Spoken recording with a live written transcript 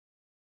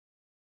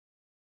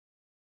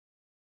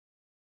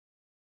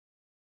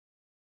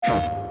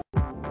So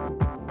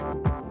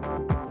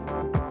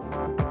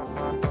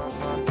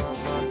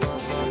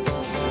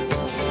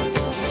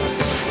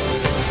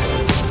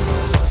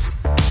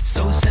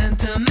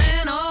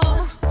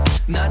sentimental,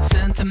 not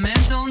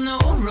sentimental, no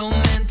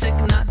romantic,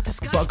 not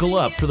disgusting. Buckle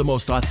up for the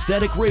most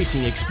authentic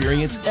racing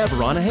experience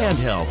ever on a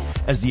handheld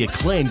as the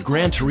acclaimed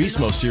Gran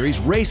Turismo series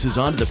races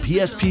onto the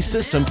PSP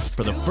system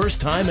for the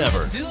first time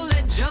ever.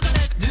 Let's go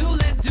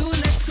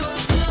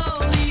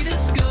slowly,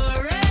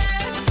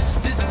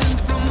 discouraged,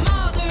 distant from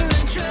other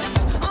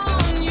interests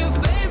on your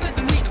favorite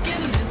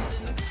weekend.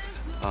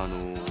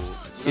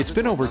 It's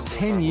been over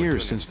 10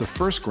 years since the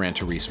first Gran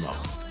Turismo,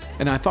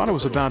 and I thought it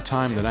was about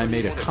time that I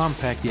made a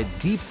compact yet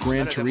deep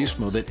Gran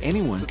Turismo that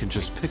anyone can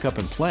just pick up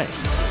and play.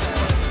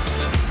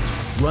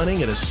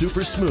 Running at a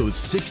super smooth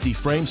 60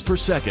 frames per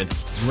second,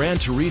 Gran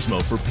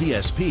Turismo for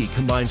PSP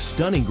combines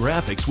stunning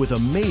graphics with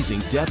amazing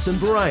depth and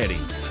variety.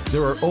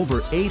 There are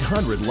over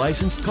 800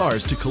 licensed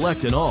cars to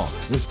collect in all,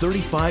 with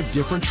 35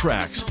 different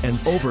tracks and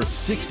over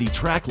 60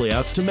 track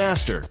layouts to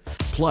master.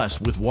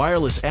 Plus, with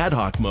wireless ad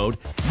hoc mode,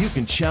 you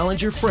can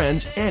challenge your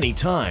friends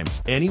anytime,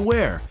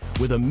 anywhere,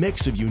 with a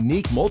mix of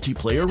unique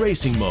multiplayer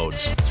racing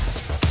modes.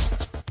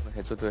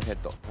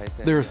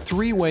 There are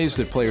 3 ways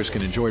that players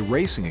can enjoy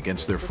racing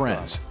against their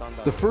friends.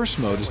 The first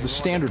mode is the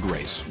standard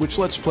race, which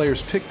lets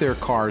players pick their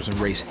cars and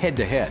race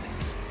head-to-head.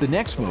 The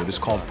next mode is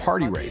called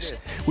Party Race,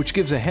 which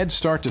gives a head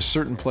start to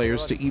certain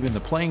players to even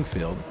the playing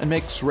field and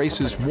makes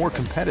races more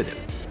competitive.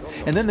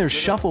 And then there's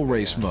Shuffle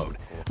Race mode,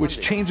 which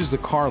changes the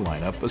car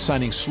lineup,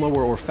 assigning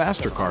slower or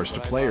faster cars to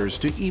players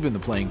to even the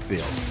playing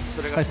field.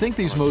 I think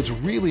these modes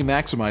really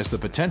maximize the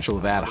potential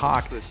of ad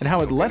hoc and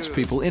how it lets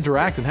people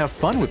interact and have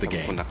fun with the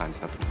game.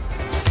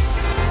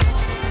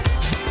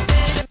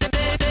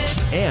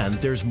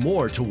 And there's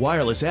more to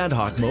wireless ad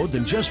hoc mode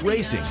than just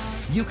racing.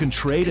 You can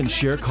trade and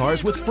share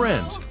cars with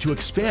friends to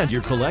expand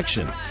your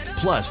collection.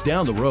 Plus,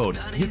 down the road,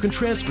 you can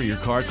transfer your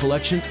car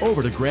collection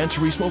over to Gran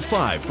Turismo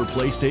 5 for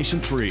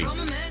PlayStation 3.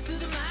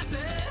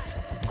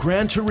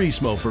 Gran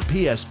Turismo for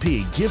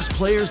PSP gives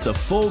players the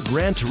full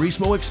Gran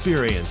Turismo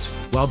experience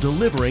while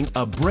delivering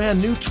a brand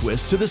new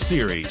twist to the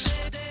series.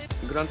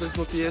 Gran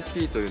Turismo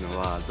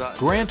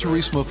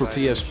for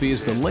PSP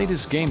is the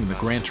latest game in the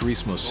Gran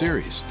Turismo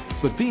series,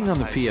 but being on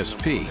the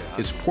PSP,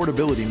 its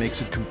portability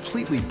makes it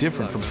completely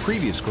different from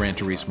previous Gran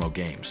Turismo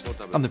games.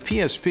 On the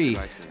PSP,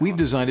 we've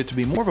designed it to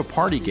be more of a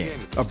party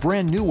game, a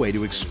brand new way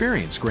to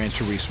experience Gran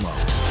Turismo.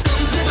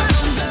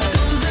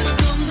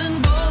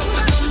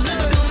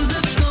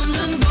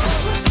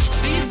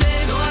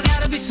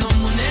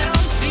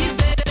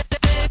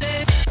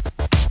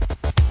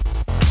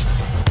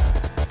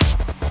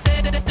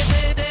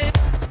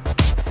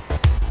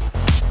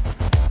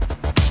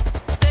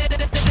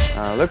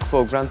 Look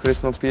for Gran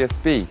Turismo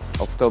PSP,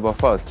 October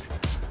 1st.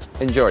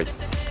 Enjoy!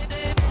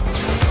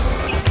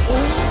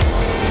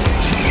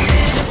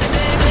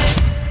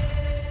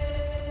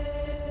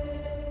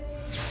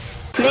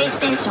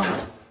 PlayStation